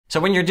So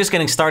when you're just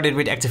getting started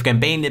with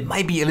ActiveCampaign, it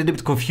might be a little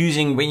bit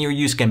confusing when you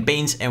use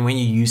campaigns and when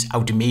you use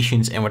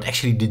automations and what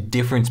actually the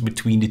difference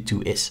between the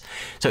two is.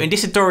 So in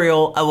this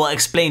tutorial, I will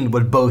explain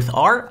what both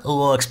are, I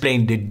will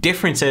explain the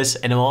differences,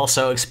 and I will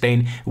also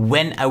explain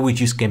when I would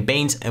use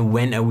campaigns and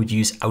when I would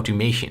use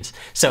automations.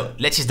 So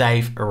let's just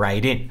dive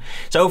right in.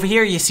 So over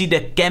here, you see the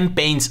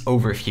campaigns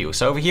overview.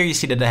 So over here, you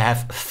see that I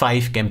have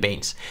 5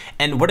 campaigns.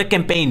 And what a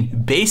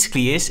campaign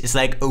basically is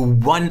like a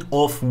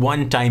one-off,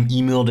 one-time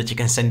email that you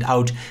can send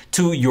out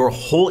to your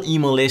whole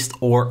email list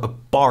or a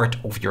part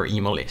of your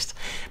email list.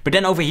 But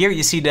then over here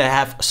you see that I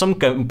have some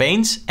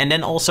campaigns, and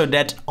then also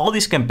that all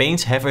these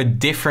campaigns have a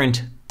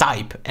different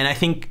type. And I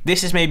think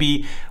this is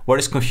maybe what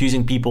is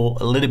confusing people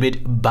a little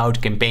bit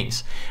about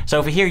campaigns. So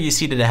over here you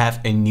see that I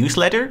have a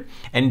newsletter,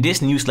 and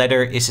this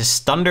newsletter is a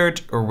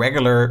standard or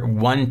regular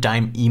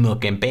one-time email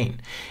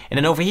campaign. And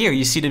then over here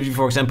you see that we,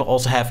 for example,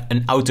 also have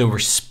an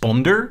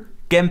autoresponder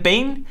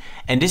campaign,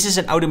 and this is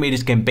an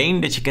automated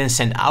campaign that you can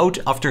send out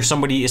after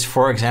somebody is,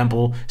 for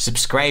example,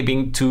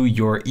 subscribing to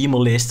your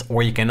email list,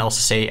 or you can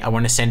also say, I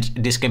want to send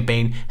this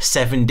campaign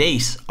 7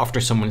 days after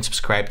someone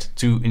subscribed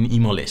to an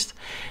email list.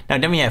 Now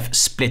then we have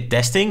split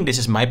testing. This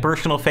is my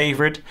personal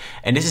favorite,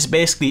 and this is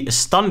basically a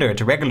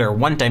standard regular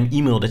one-time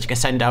email that you can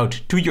send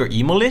out to your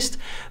email list,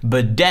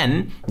 but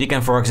then you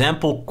can, for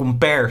example,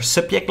 compare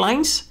subject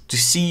lines to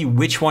see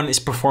which one is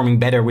performing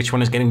better, which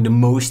one is getting the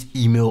most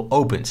email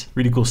opens.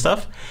 Really cool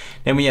stuff.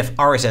 Then we have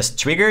RSS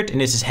triggered, and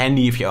this is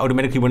handy if you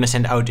automatically want to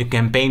send out a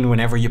campaign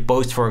whenever you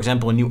post, for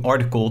example, a new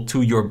article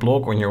to your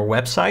blog or on your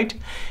website.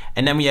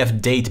 And then we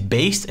have date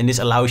based, and this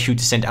allows you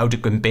to send out a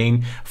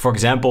campaign, for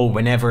example,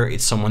 whenever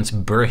it's someone's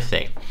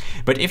birthday.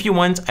 But if you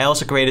want, I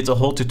also created a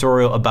whole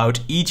tutorial about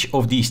each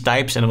of these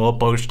types, and I will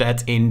post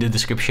that in the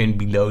description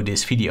below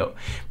this video.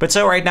 But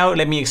so right now,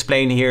 let me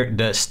explain here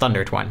the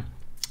standard one.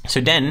 So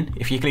then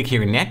if you click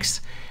here next,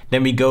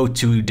 then we go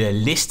to the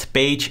list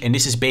page, and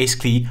this is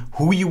basically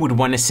who you would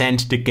want to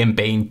send the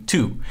campaign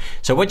to.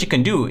 So what you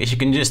can do is you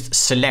can just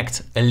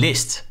select a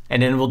list,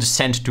 and then we'll just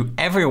send to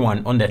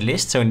everyone on that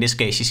list. So in this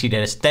case, you see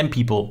that it's 10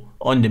 people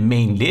on the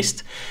main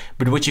list.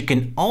 But what you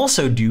can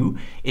also do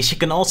is you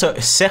can also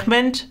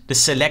segment the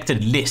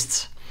selected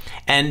lists.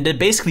 And that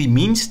basically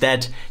means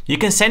that you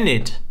can send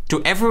it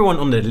to everyone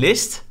on the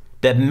list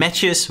that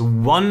matches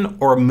one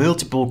or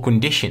multiple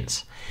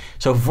conditions.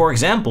 So for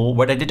example,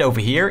 what I did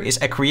over here is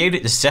I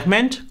created a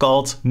segment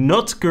called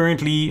not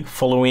currently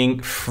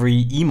following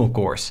free email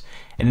course.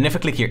 And then if I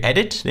click here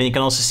edit, then you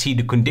can also see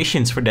the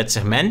conditions for that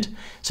segment.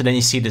 So then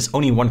you see there's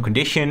only one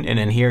condition, and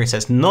then here it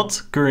says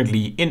not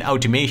currently in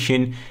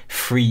automation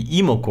free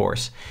email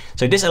course.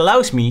 So this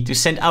allows me to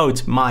send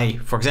out my,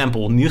 for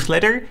example,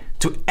 newsletter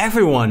to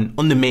everyone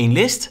on the main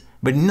list,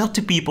 but not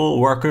to people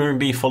who are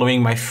currently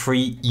following my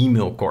free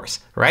email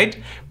course,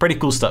 right? Pretty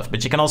cool stuff,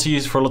 but you can also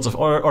use it for lots of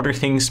other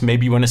things.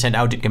 Maybe you want to send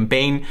out a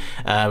campaign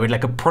with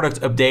like a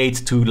product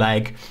update to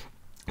like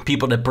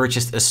people that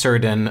purchased a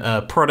certain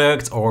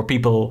product, or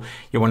people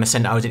you want to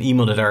send out an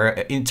email that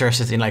are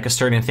interested in like a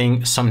certain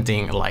thing,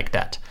 something like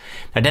that.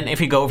 Now then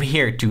if you go over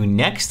here to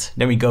next,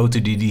 then we go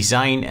to the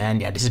design,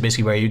 and yeah, this is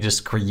basically where you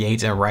just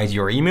create and write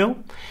your email.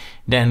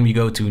 Then we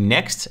go to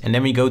next, and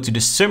then we go to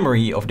the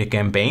summary of the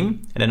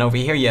campaign. And then over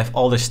here you have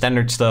all the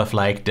standard stuff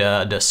like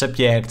the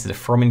subject, the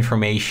from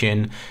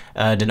information,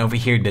 then over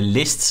here the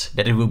lists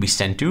that it will be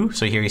sent to.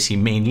 So here you see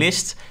main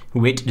list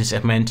with the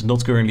segment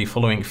not currently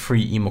following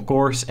free email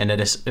course, and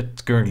that is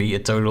currently a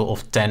total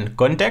of 10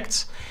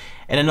 contacts.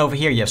 And then over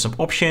here you have some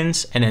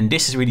options, and then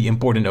this is really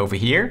important over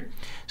here.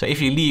 So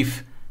if you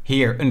leave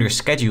here under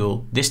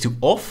schedule this to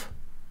off,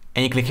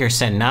 and you click here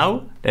send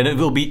now, then it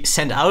will be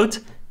sent out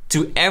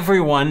to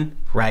everyone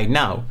right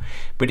now.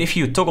 But if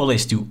you toggle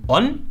this to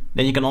on,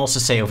 then you can also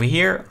say over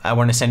here, I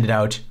want to send it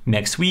out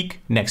next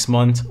week, next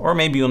month, or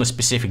maybe on a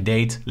specific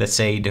date, let's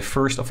say the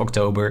 1st of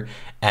October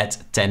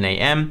at 10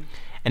 AM.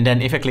 And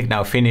then if I click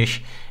now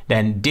finish,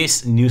 then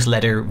this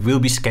newsletter will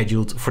be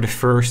scheduled for the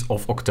 1st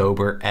of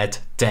October at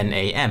 10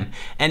 AM.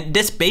 And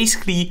that's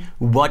basically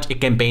what a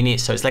campaign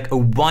is. So it's like a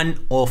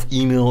one-off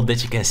email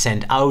that you can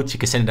send out. You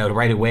can send it out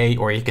right away,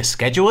 or you can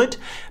schedule it.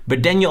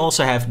 But then you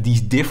also have these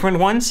different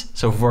ones.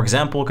 So for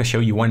example, I can show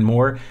you one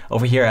more.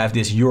 Over here I have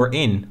this you're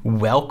in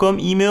welcome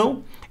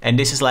email. And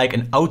this is like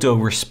an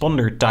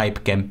autoresponder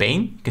type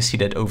campaign. You can see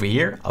that over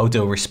here,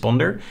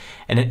 autoresponder.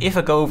 And then if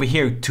I go over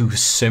here to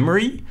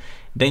summary,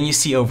 then you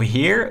see over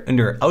here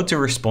under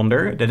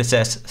autoresponder that it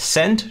says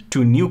send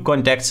to new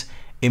contacts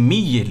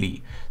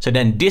immediately. So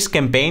then this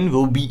campaign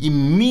will be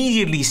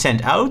immediately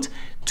sent out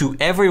to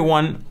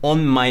everyone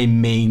on my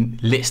main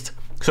list.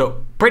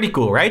 So pretty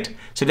cool, right?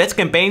 So that's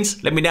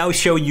campaigns. Let me now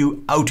show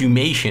you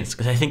automations,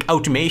 because I think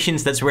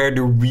automations, that's where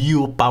the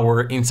real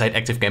power inside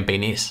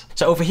ActiveCampaign is.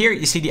 So over here,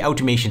 you see the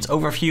automations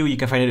overview. You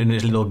can find it in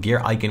this little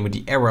gear icon with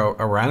the arrow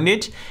around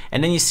it.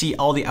 And then you see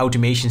all the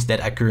automations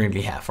that I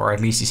currently have, or at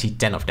least you see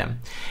 10 of them.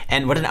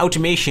 And what an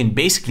automation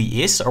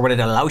basically is, or what it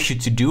allows you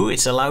to do,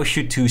 it allows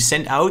you to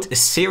send out a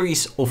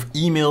series of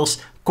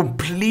emails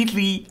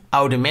completely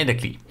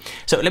automatically.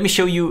 So let me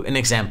show you an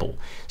example.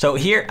 So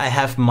here I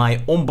have my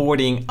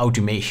onboarding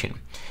automation.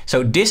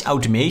 So this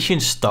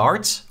automation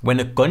starts when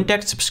a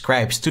contact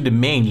subscribes to the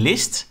main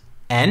list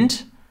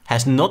and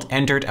has not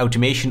entered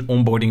automation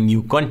onboarding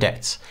new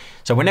contacts.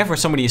 So whenever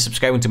somebody is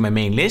subscribing to my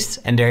main list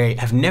and they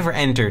have never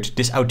entered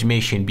this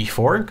automation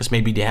before, because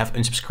maybe they have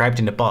unsubscribed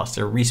in the past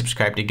or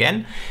resubscribed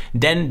again,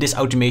 then this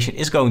automation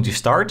is going to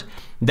start.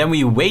 Then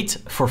we wait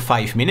for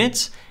 5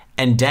 minutes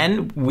and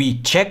then we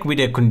check with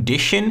a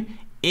condition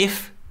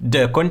if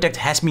the contact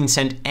has been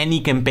sent any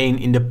campaign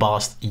in the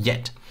past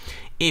yet.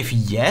 If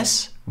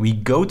yes, we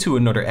go to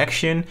another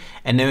action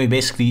and then we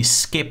basically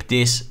skip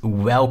this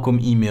welcome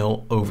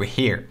email over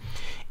here.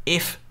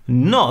 If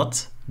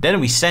not, then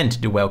we send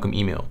the welcome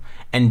email.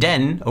 And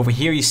then over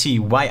here you see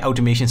why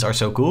automations are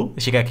so cool.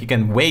 So you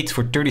can wait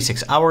for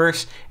 36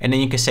 hours and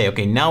then you can say,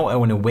 okay, now I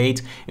want to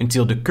wait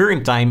until the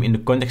current time in the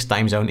context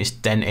time zone is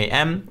 10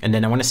 a.m. and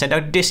then I want to send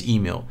out this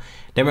email.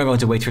 Then we're going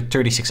to wait for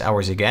 36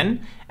 hours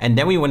again. And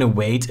then we want to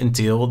wait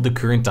until the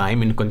current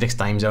time in the context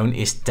time zone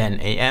is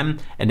 10 a.m.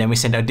 and then we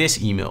send out this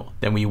email.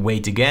 Then we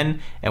wait again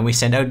and we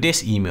send out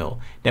this email.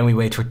 Then we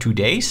wait for 2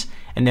 days.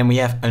 And then we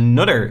have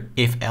another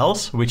if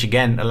else, which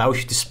again allows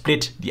you to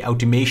split the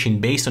automation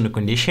based on the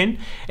condition.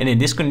 And in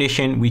this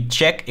condition, we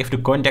check if the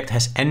contact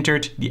has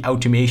entered the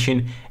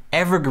automation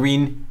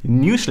evergreen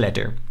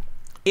newsletter.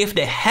 If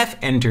they have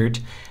entered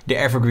the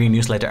evergreen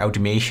newsletter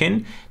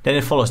automation, then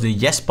it follows the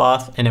yes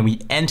path and then we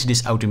end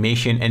this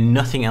automation and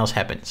nothing else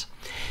happens.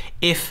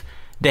 If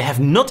they have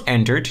not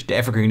entered the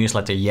evergreen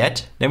newsletter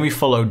yet, then we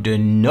follow the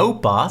no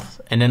path.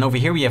 And then over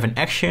here we have an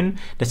action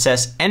that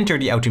says enter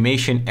the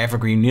automation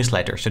evergreen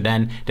newsletter. So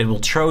then that will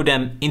throw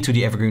them into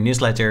the evergreen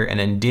newsletter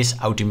and then this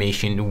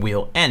automation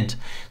will end.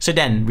 So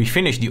then we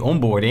finish the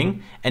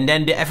onboarding and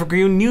then the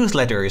evergreen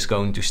newsletter is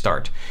going to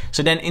start.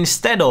 So then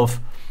instead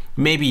of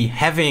maybe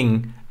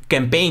having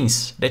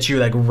campaigns that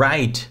you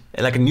write,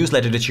 like a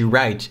newsletter that you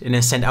write and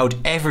then send out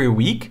every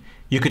week,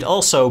 you could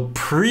also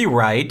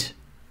pre-write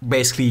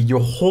basically your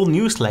whole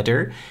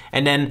newsletter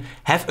and then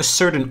have a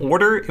certain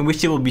order in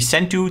which they will be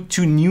sent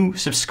to new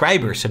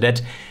subscribers, so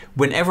that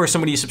whenever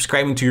somebody is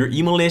subscribing to your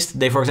email list,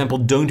 they, for example,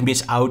 don't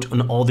miss out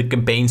on all the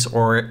campaigns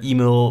or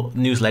email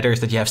newsletters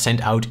that you have sent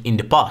out in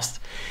the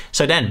past.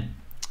 So then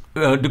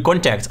the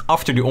contact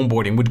after the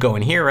onboarding would go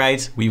in here,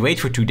 right? We wait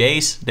for 2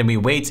 days, then we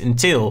wait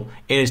until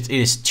it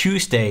is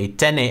Tuesday,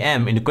 10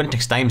 a.m. in the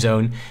context time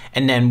zone,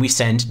 and then we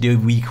send the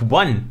week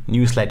 1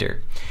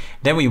 newsletter.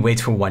 Then we wait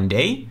for 1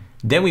 day.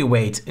 Then we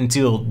wait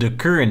until the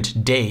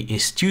current day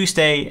is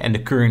Tuesday and the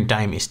current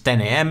time is 10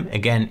 a.m.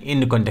 again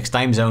in the context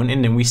time zone,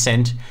 and then we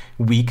send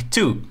week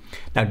 2.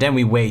 Now then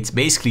we wait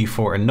basically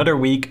for another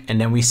week and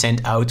then we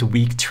send out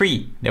week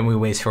 3. Then we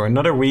wait for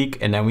another week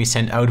and then we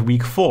send out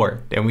week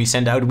 4. Then we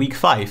send out week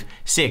 5,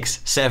 6,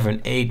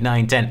 7, 8,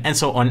 9, 10 and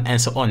so on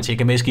and so on. So you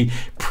can basically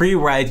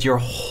pre-write your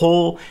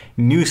whole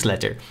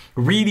newsletter.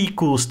 Really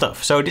cool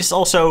stuff. So this is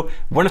also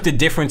one of the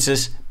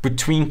differences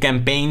between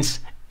campaigns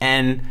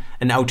and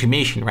an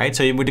automation, right?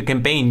 So with a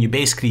campaign, you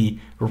basically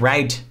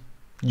write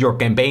your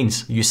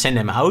campaigns, you send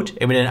them out,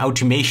 and with an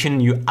automation,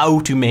 you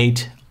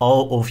automate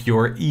all of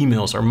your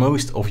emails or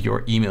most of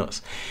your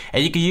emails.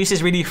 And you can use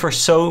this really for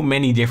so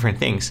many different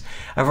things.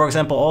 I, for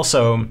example,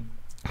 also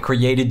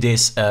created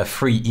this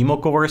free email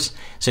course.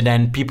 So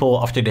then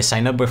people, after they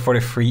sign up for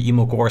the free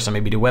email course on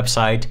maybe the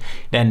website,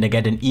 then they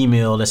get an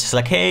email that says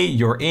like, hey,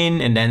 you're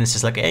in. And then it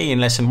says like, hey, in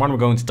lesson 1, we're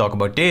going to talk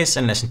about this.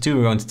 And lesson 2,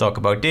 we're going to talk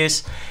about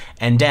this.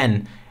 And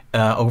then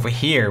over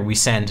here, we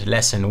send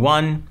lesson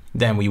 1,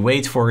 then we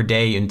wait for a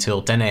day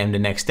until 10 a.m. the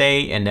next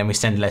day, and then we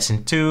send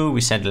lesson 2, we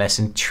send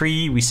lesson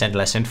 3, we send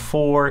lesson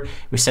 4,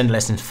 we send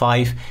lesson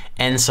 5,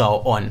 and so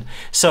on.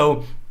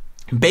 So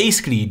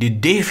basically the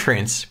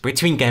difference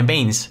between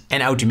campaigns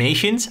and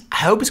automations, I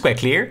hope it's quite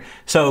clear.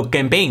 So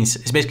campaigns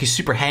is basically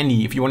super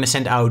handy if you want to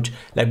send out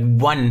like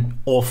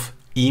one-off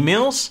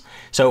emails.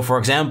 So for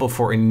example,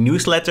 for a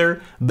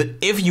newsletter, but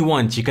if you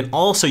want, you can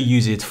also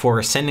use it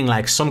for sending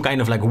like some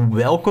kind of like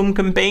welcome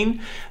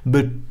campaign.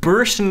 But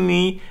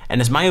personally,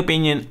 and it's my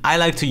opinion, I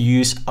like to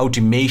use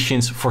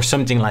automations for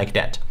something like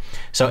that.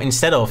 So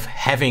instead of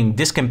having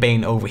this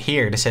campaign over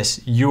here that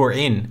says you're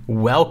in,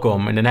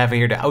 welcome, and then have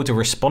here the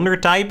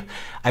autoresponder type,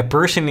 I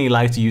personally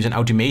like to use an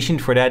automation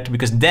for that,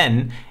 because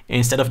then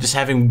instead of just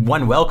having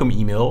one welcome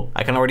email,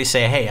 I can already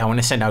say, hey, I want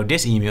to send out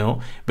this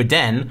email, but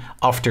then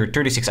after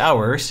 36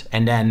 hours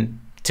and then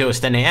till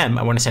it's 10 a.m.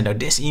 I want to send out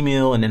this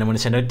email, and then I want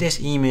to send out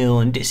this email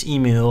and this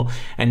email,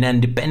 and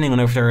then depending on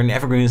if they're an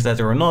evergreen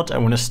newsletter or not, I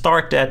want to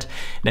start that,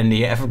 then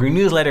the evergreen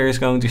newsletter is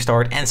going to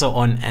start, and so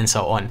on and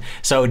so on.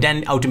 So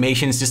then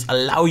automations just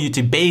allow you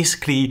to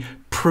basically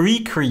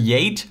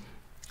pre-create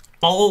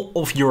all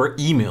of your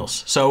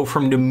emails. So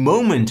from the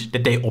moment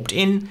that they opt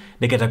in,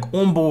 they get like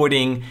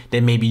onboarding,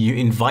 then maybe you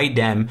invite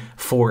them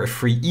for a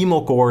free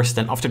email course.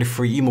 Then after the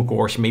free email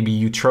course, maybe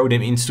you throw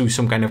them into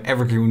some kind of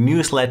evergreen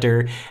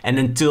newsletter, and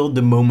until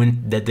the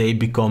moment that they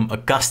become a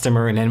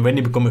customer. And then when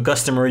they become a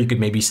customer, you could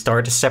maybe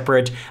start a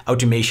separate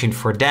automation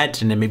for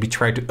that, and then maybe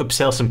try to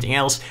upsell something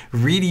else.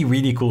 Really,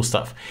 really cool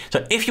stuff.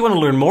 So if you want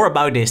to learn more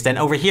about this, then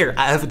over here,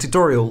 I have a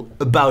tutorial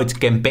about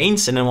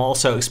campaigns, and then I'll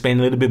also explain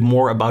a little bit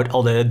more about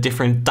all the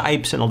different types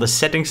types and all the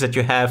settings that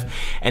you have.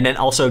 And then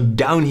also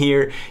down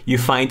here, you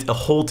find a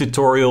whole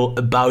tutorial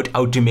about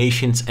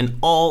automations and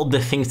all the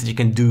things that you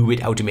can do with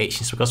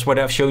automations, because what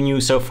I've shown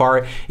you so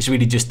far is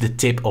really just the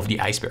tip of the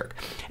iceberg.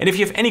 And if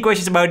you have any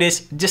questions about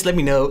this, just let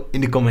me know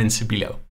in the comments below.